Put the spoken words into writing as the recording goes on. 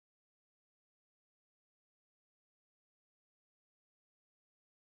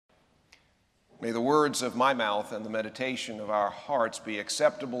May the words of my mouth and the meditation of our hearts be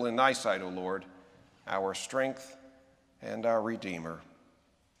acceptable in thy sight, O Lord, our strength and our Redeemer.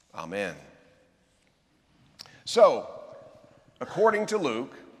 Amen. So, according to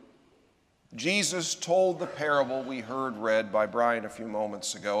Luke, Jesus told the parable we heard read by Brian a few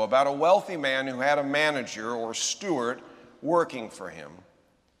moments ago about a wealthy man who had a manager or steward working for him,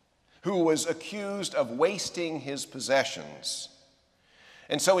 who was accused of wasting his possessions.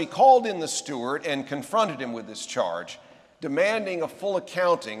 And so he called in the steward and confronted him with this charge, demanding a full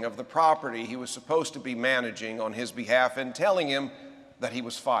accounting of the property he was supposed to be managing on his behalf and telling him that he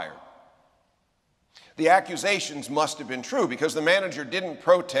was fired. The accusations must have been true because the manager didn't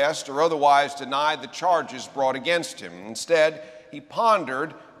protest or otherwise deny the charges brought against him. Instead, he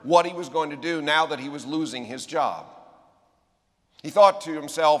pondered what he was going to do now that he was losing his job. He thought to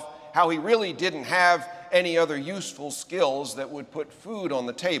himself how he really didn't have any other useful skills that would put food on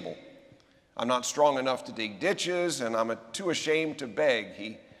the table. I'm not strong enough to dig ditches, and I'm too ashamed to beg,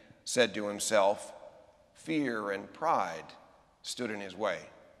 he said to himself. Fear and pride stood in his way.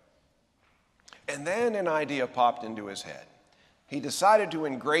 And then an idea popped into his head. He decided to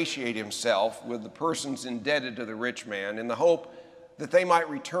ingratiate himself with the persons indebted to the rich man in the hope that they might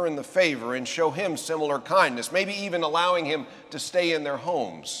return the favor and show him similar kindness, maybe even allowing him to stay in their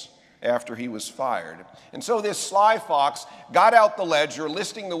homes after he was fired. And so this sly fox got out the ledger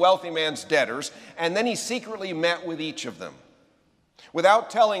listing the wealthy man's debtors, and then he secretly met with each of them. Without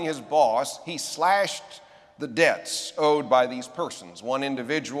telling his boss, he slashed the debts owed by these persons. One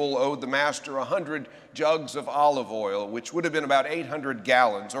individual owed the master 100 jugs of olive oil, which would have been about 800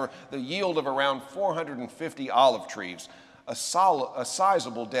 gallons, or the yield of around 450 olive trees, a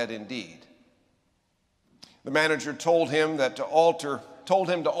sizable debt indeed. The manager told him to alter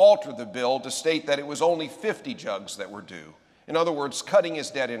the bill to state that it was only 50 jugs that were due. In other words, cutting his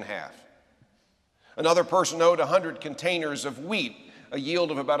debt in half. Another person owed 100 containers of wheat, a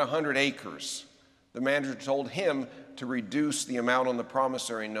yield of about 100 acres. The manager told him to reduce the amount on the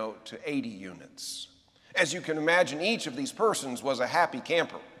promissory note to 80 units. As you can imagine, each of these persons was a happy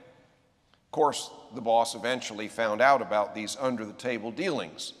camper. Of course, the boss eventually found out about these under-the-table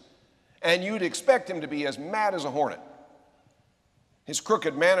dealings, and you'd expect him to be as mad as a hornet. His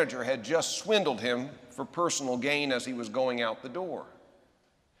crooked manager had just swindled him for personal gain as he was going out the door.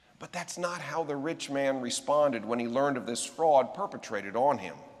 But that's not how the rich man responded when he learned of this fraud perpetrated on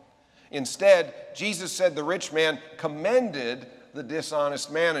him. Instead, Jesus said the rich man commended the dishonest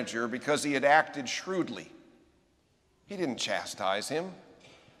manager because he had acted shrewdly. He didn't chastise him.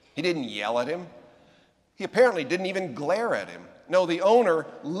 He didn't yell at him. He apparently didn't even glare at him. No, the owner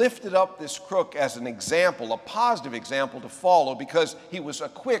lifted up this crook as an example, a positive example to follow, because he was a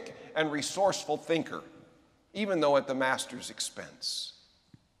quick and resourceful thinker, even though at the master's expense.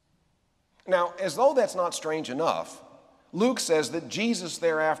 Now, as though that's not strange enough, Luke says that Jesus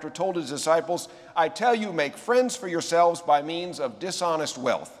thereafter told his disciples, I tell you, make friends for yourselves by means of dishonest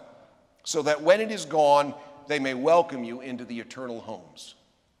wealth, so that when it is gone, they may welcome you into the eternal homes.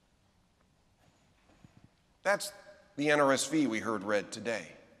 That's the NRSV we heard read today.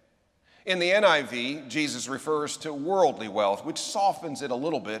 In the NIV, Jesus refers to worldly wealth, which softens it a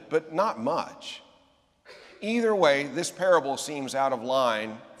little bit, but not much. Either way, this parable seems out of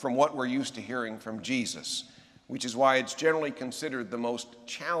line from what we're used to hearing from Jesus, which is why it's generally considered the most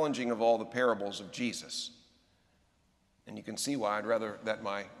challenging of all the parables of Jesus. And you can see why I'd rather that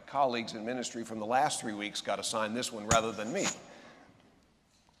my colleagues in ministry from the last 3 weeks got assigned this one rather than me.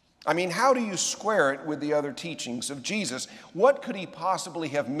 I mean, how do you square it with the other teachings of Jesus? What could he possibly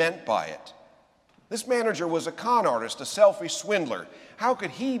have meant by it? This manager was a con artist, a selfish swindler. How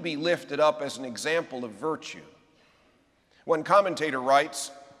could he be lifted up as an example of virtue? One commentator writes,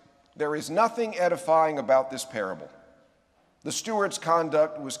 there is nothing edifying about this parable. The steward's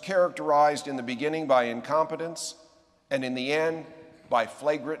conduct was characterized in the beginning by incompetence and in the end by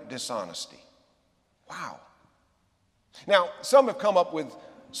flagrant dishonesty. Wow. Now, some have come up with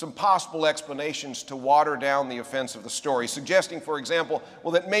some possible explanations to water down the offense of the story, suggesting, for example,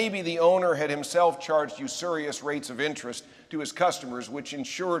 that maybe the owner had himself charged usurious rates of interest to his customers, which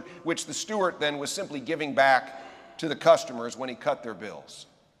the steward then was simply giving back to the customers when he cut their bills.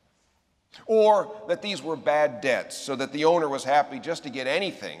 Or that these were bad debts, so that the owner was happy just to get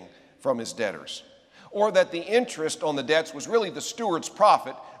anything from his debtors. Or that the interest on the debts was really the steward's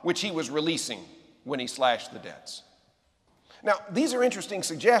profit, which he was releasing when he slashed the debts. Now, these are interesting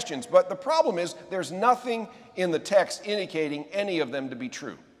suggestions, but the problem is there's nothing in the text indicating any of them to be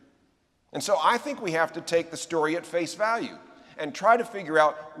true. And so I think we have to take the story at face value and try to figure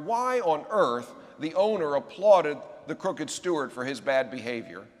out why on earth the owner applauded the crooked steward for his bad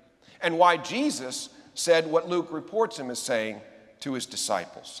behavior, and why Jesus said what Luke reports him as saying to his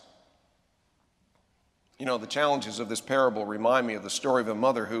disciples. You know, the challenges of this parable remind me of the story of a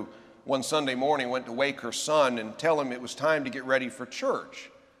mother who one Sunday morning went to wake her son and tell him it was time to get ready for church,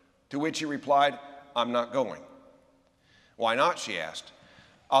 to which he replied, "I'm not going." "Why not?" she asked.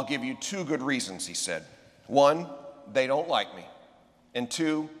 "I'll give you 2 good reasons," he said. "1, they don't like me, and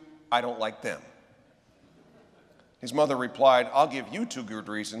 2, I don't like them." His mother replied, "I'll give you 2 good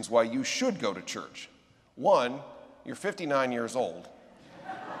reasons why you should go to church. 1, you're 59 years old,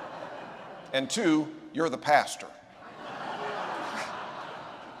 and 2, you're the pastor."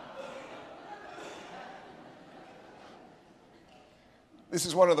 This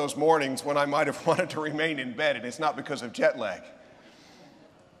is one of those mornings when I might have wanted to remain in bed, and it's not because of jet lag.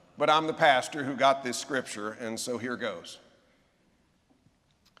 But I'm the pastor who got this scripture, and so here goes.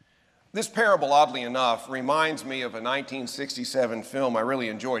 This parable, oddly enough, reminds me of a 1967 film I really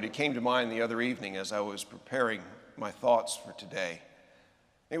enjoyed. It came to mind the other evening as I was preparing my thoughts for today.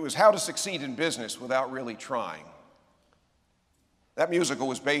 It was How to Succeed in Business Without Really Trying. That musical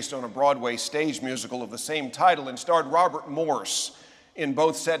was based on a Broadway stage musical of the same title and starred Robert Morse in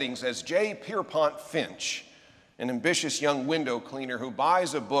both settings as J. Pierpont Finch, an ambitious young window cleaner who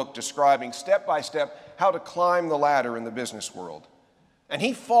buys a book describing step by step how to climb the ladder in the business world. And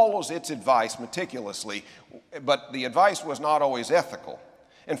he follows its advice meticulously, but the advice was not always ethical.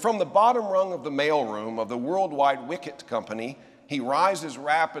 And from the bottom rung of the mailroom of the worldwide Wicket Company, he rises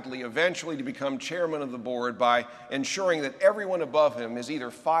rapidly, eventually to become chairman of the board by ensuring that everyone above him is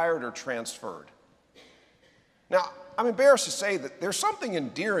either fired or transferred. Now, I'm embarrassed to say that there's something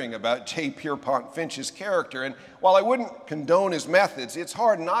endearing about J. Pierpont Finch's character, and while I wouldn't condone his methods, it's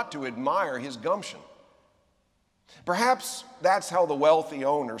hard not to admire his gumption. Perhaps that's how the wealthy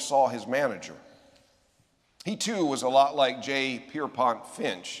owner saw his manager. He too was a lot like J. Pierpont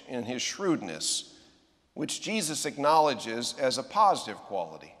Finch in his shrewdness, which Jesus acknowledges as a positive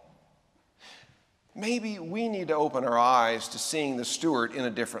quality. Maybe we need to open our eyes to seeing the steward in a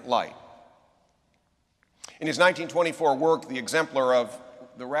different light. In his 1924 work, The Exemplar of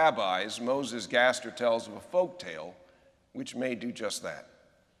the Rabbis, Moses Gaster tells of a folk tale which may do just that.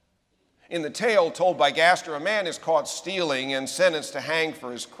 In the tale told by Gaster, a man is caught stealing and sentenced to hang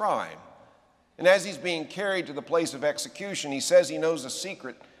for his crime. And as he's being carried to the place of execution, he says he knows a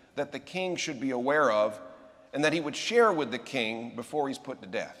secret that the king should be aware of and that he would share with the king before he's put to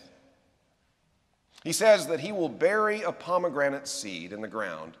death. He says that he will bury a pomegranate seed in the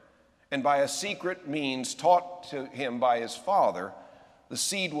ground, and by a secret means taught to him by his father, the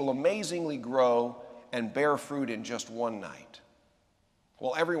seed will amazingly grow and bear fruit in just one night.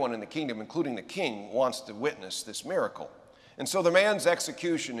 Well, everyone in the kingdom, including the king, wants to witness this miracle. And so the man's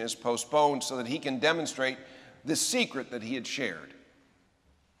execution is postponed so that he can demonstrate this secret that he had shared.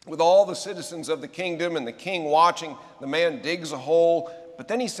 With all the citizens of the kingdom and the king watching, the man digs a hole, but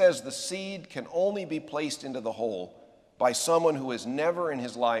then he says the seed can only be placed into the hole by someone who has never in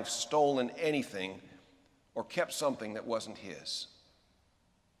his life stolen anything or kept something that wasn't his.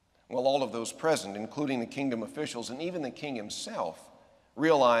 Well, all of those present, including the kingdom officials and even the king himself,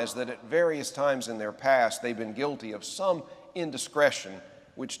 realize that at various times in their past they've been guilty of some indiscretion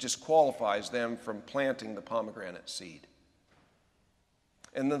which disqualifies them from planting the pomegranate seed.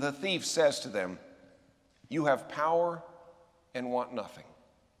 And then the thief says to them, "You have power and want nothing.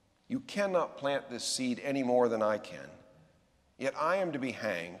 You cannot plant this seed any more than I can. Yet I am to be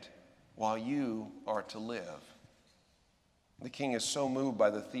hanged while you are to live." The king is so moved by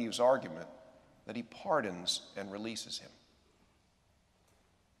the thief's argument that he pardons and releases him.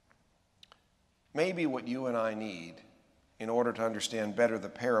 Maybe what you and I need in order to understand better the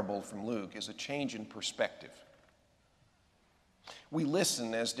parable from Luke is a change in perspective. We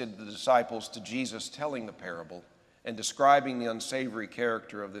listen, as did the disciples, to Jesus telling the parable and describing the unsavory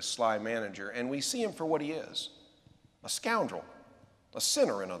character of this sly manager, and we see him for what he is, a scoundrel, a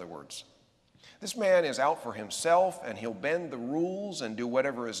sinner, in other words. This man is out for himself, and he'll bend the rules and do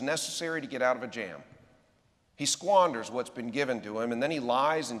whatever is necessary to get out of a jam. He squanders what's been given to him, and then he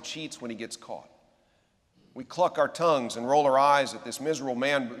lies and cheats when he gets caught. We cluck our tongues and roll our eyes at this miserable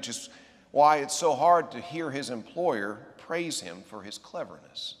man, which is why it's so hard to hear his employer praise him for his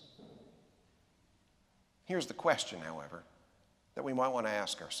cleverness. Here's the question, however, that we might want to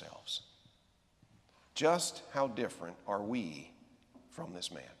ask ourselves. Just how different are we from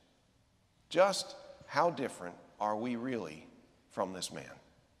this man? Just how different are we really from this man?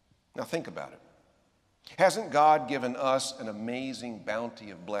 Now think about it. Hasn't God given us an amazing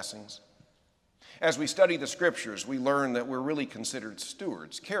bounty of blessings? As we study the scriptures, we learn that we're really considered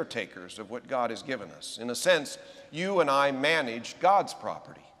stewards, caretakers of what God has given us. In a sense, you and I manage God's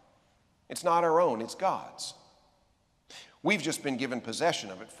property. It's not our own, it's God's. We've just been given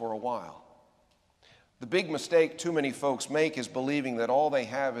possession of it for a while. The big mistake too many folks make is believing that all they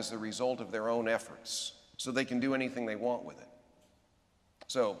have is the result of their own efforts, so they can do anything they want with it.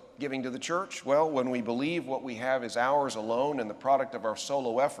 So, giving to the church, well, when we believe what we have is ours alone and the product of our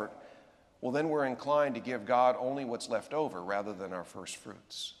solo effort, well, then we're inclined to give God only what's left over rather than our first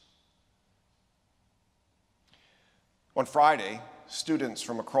fruits. On Friday, students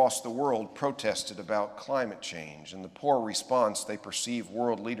from across the world protested about climate change and the poor response they perceive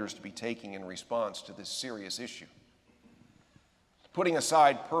world leaders to be taking in response to this serious issue. Putting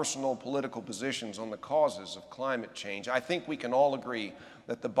aside personal political positions on the causes of climate change, I think we can all agree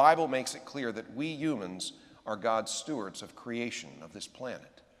that the Bible makes it clear that we humans are God's stewards of creation of this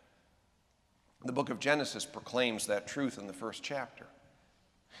planet. The book of Genesis proclaims that truth in the first chapter.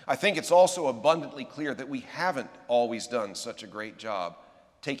 I think it's also abundantly clear that we haven't always done such a great job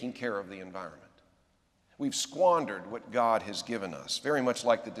taking care of the environment. We've squandered what God has given us, very much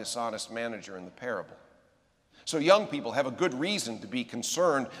like the dishonest manager in the parable. So young people have a good reason to be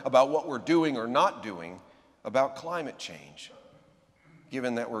concerned about what we're doing or not doing about climate change,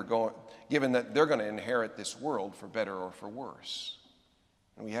 given that they're going to inherit this world for better or for worse.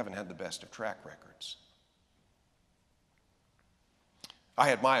 And we haven't had the best of track records. I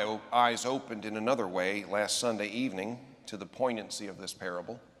had my eyes opened in another way last Sunday evening to the poignancy of this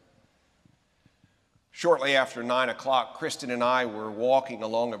parable. Shortly after 9 o'clock, Kristen and I were walking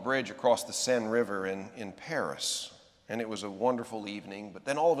along a bridge across the Seine River in Paris, and it was a wonderful evening. But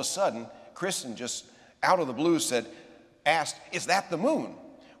then all of a sudden, Kristen just out of the blue asked, "Is that the moon?"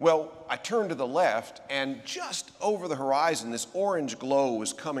 Well, I turned to the left, and just over the horizon, this orange glow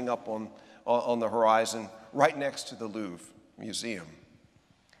was coming up on the horizon right next to the Louvre Museum.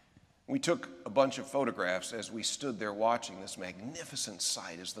 We took a bunch of photographs as we stood there watching this magnificent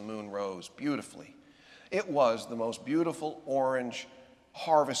sight as the moon rose beautifully. It was the most beautiful orange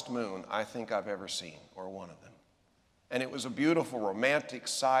harvest moon I think I've ever seen, or one of them. And it was a beautiful romantic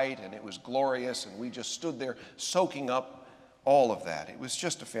sight, and it was glorious, and we just stood there soaking up all of that. It was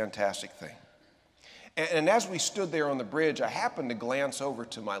just a fantastic thing. And as we stood there on the bridge, I happened to glance over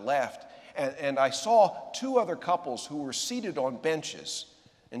to my left, and I saw two other couples who were seated on benches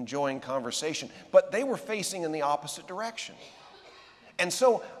enjoying conversation, but they were facing in the opposite direction. And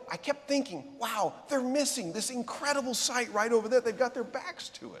so I kept thinking, wow, they're missing this incredible sight right over there. They've got their backs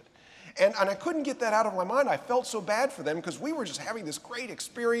to it. And I couldn't get that out of my mind. I felt so bad for them because we were just having this great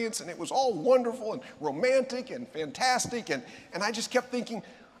experience, and it was all wonderful and romantic and fantastic. And I just kept thinking,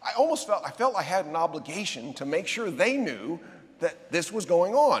 I felt I had an obligation to make sure they knew that this was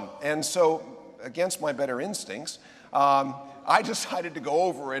going on. And so, against my better instincts, I decided to go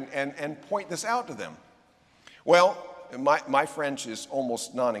over and point this out to them. Well, my French is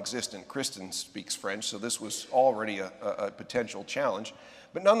almost non-existent. Kristen speaks French, so this was already a potential challenge.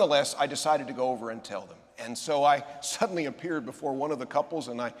 But nonetheless, I decided to go over and tell them. And so I suddenly appeared before one of the couples,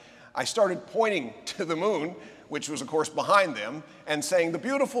 and I started pointing to the moon, which was, of course, behind them, and saying, "The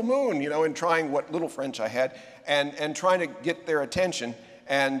beautiful moon," and trying what little French I had, and trying to get their attention.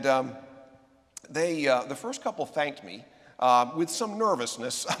 And the first couple thanked me with some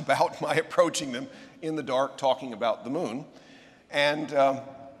nervousness about my approaching them in the dark, talking about the moon. And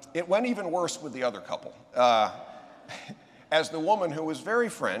it went even worse with the other couple, as the woman, who was very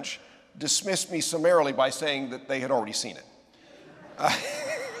French, dismissed me summarily by saying that they had already seen it.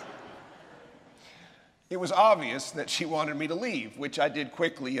 It was obvious that she wanted me to leave, which I did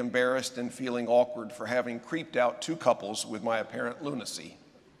quickly, embarrassed and feeling awkward for having creeped out two couples with my apparent lunacy,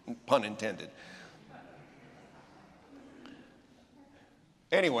 pun intended.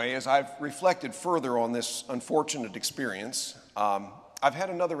 Anyway, as I've reflected further on this unfortunate experience, I've had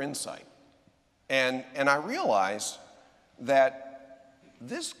another insight. And I realize that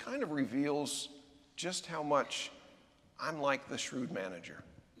this kind of reveals just how much I'm like the shrewd manager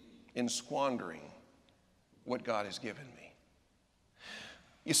in squandering what God has given me.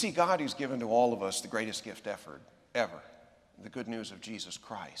 You see, God has given to all of us the greatest gift ever, the good news of Jesus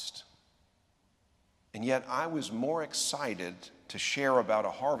Christ. And yet I was more excited to share about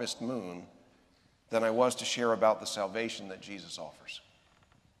a harvest moon than I was to share about the salvation that Jesus offers.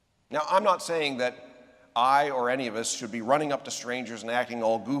 Now, I'm not saying that I or any of us should be running up to strangers and acting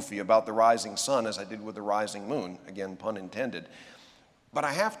all goofy about the rising sun as I did with the rising moon, again, pun intended. But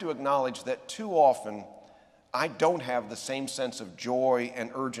I have to acknowledge that too often I don't have the same sense of joy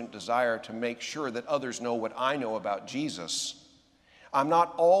and urgent desire to make sure that others know what I know about Jesus. I'm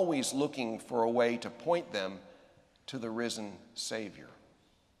not always looking for a way to point them to the risen Savior.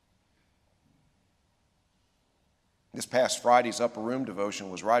 This past Friday's upper room devotion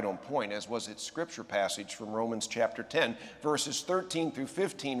was right on point, as was its scripture passage from Romans chapter 10. Verses 13 through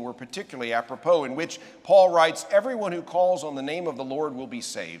 15 were particularly apropos, in which Paul writes, "Everyone who calls on the name of the Lord will be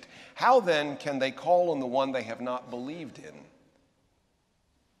saved. How then can they call on the one they have not believed in?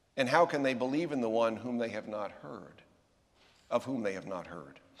 And how can they believe in the one whom they have not heard, of whom they have not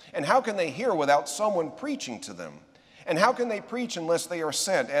heard? And how can they hear without someone preaching to them? And how can they preach unless they are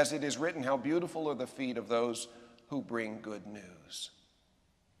sent? As it is written, how beautiful are the feet of those who bring good news."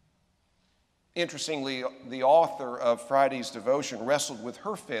 Interestingly, the author of Friday's devotion wrestled with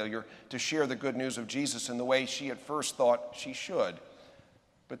her failure to share the good news of Jesus in the way she at first thought she should.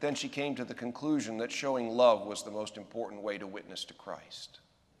 But then she came to the conclusion that showing love was the most important way to witness to Christ.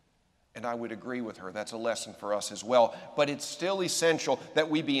 And I would agree with her. That's a lesson for us as well. But it's still essential that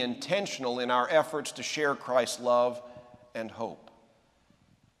we be intentional in our efforts to share Christ's love and hope.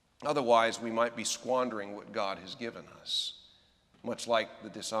 Otherwise, we might be squandering what God has given us, much like the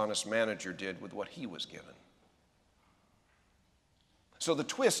dishonest manager did with what he was given. So the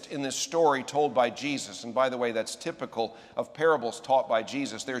twist in this story told by Jesus, and by the way, that's typical of parables taught by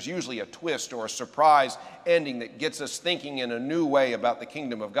Jesus, there's usually a twist or a surprise ending that gets us thinking in a new way about the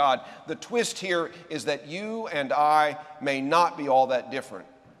kingdom of God. The twist here is that you and I may not be all that different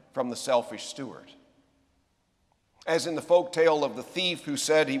from the selfish steward. As in the folk tale of the thief who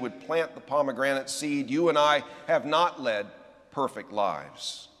said he would plant the pomegranate seed, you and I have not led perfect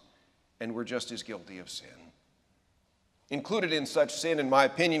lives, and we're just as guilty of sin. Included in such sin, in my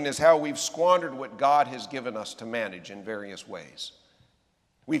opinion, is how we've squandered what God has given us to manage in various ways.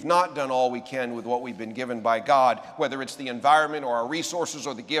 We've not done all we can with what we've been given by God, whether it's the environment or our resources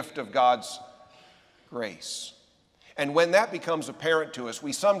or the gift of God's grace. And when that becomes apparent to us,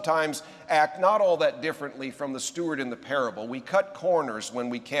 we sometimes act not all that differently from the steward in the parable. We cut corners when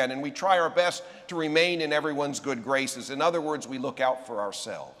we can, and we try our best to remain in everyone's good graces. In other words, we look out for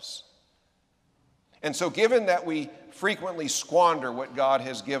ourselves. And so given that we frequently squander what God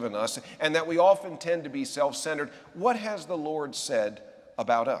has given us, and that we often tend to be self-centered, what has the Lord said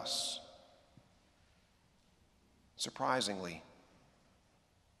about us? Surprisingly,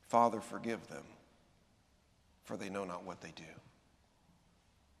 Father, forgive them, for they know not what they do.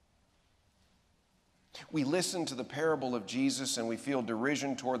 We listen to the parable of Jesus and we feel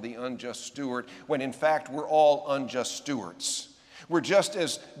derision toward the unjust steward, when in fact we're all unjust stewards. We're just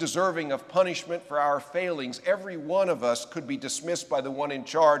as deserving of punishment for our failings. Every one of us could be dismissed by the one in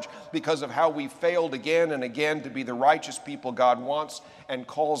charge because of how we failed again and again to be the righteous people God wants and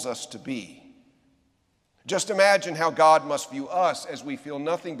calls us to be. Just imagine how God must view us as we feel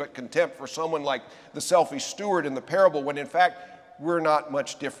nothing but contempt for someone like the selfish steward in the parable, when in fact we're not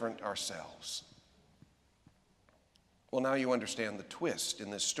much different ourselves. Well, now you understand the twist in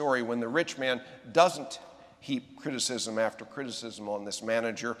this story when the rich man doesn't heap criticism after criticism on this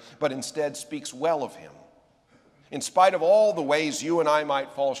manager, but instead speaks well of him. In spite of all the ways you and I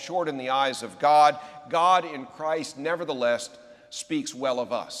might fall short in the eyes of God, God in Christ nevertheless speaks well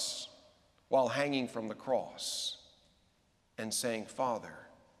of us while hanging from the cross and saying, Father,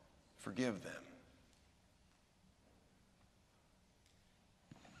 forgive them.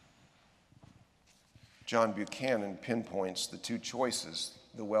 John Buchanan pinpoints the two choices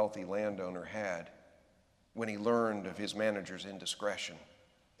the wealthy landowner had when he learned of his manager's indiscretion.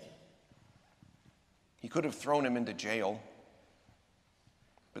 He could have thrown him into jail,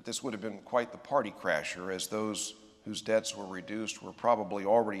 but this would have been quite the party crasher, as those whose debts were reduced were probably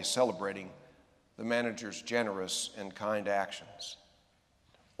already celebrating the manager's generous and kind actions.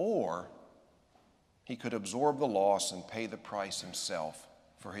 Or he could absorb the loss and pay the price himself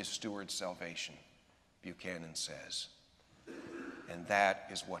for his steward's salvation, Buchanan says. And that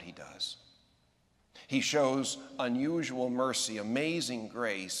is what he does. He shows unusual mercy, amazing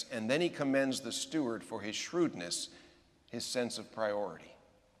grace, and then he commends the steward for his shrewdness, his sense of priority.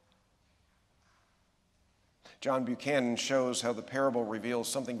 John Buchanan shows how the parable reveals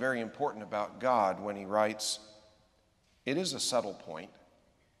something very important about God when he writes, "It is a subtle point,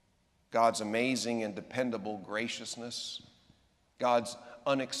 God's amazing and dependable graciousness, God's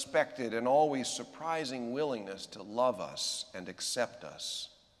unexpected and always surprising willingness to love us and accept us.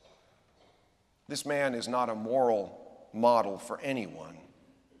 This man is not a moral model for anyone,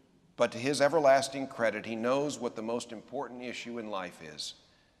 but to his everlasting credit, he knows what the most important issue in life is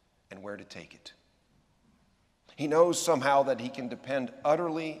and where to take it. He knows somehow that he can depend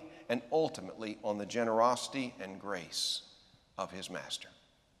utterly and ultimately on the generosity and grace of his master.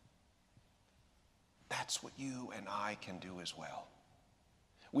 That's what you and I can do as well.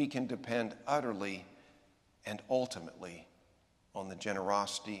 We can depend utterly and ultimately on the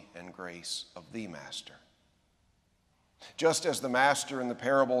generosity and grace of the master. Just as the master in the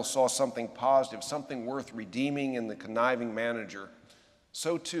parable saw something positive, something worth redeeming in the conniving manager,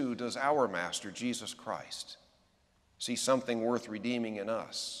 so too does our Master, Jesus Christ, see something worth redeeming in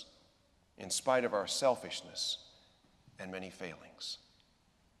us, in spite of our selfishness and many failings.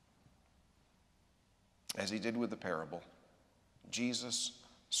 As he did with the parable, Jesus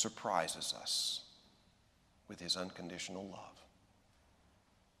surprises us with his unconditional love.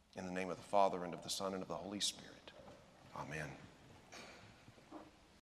 In the name of the Father, and of the Son, and of the Holy Spirit. Amen.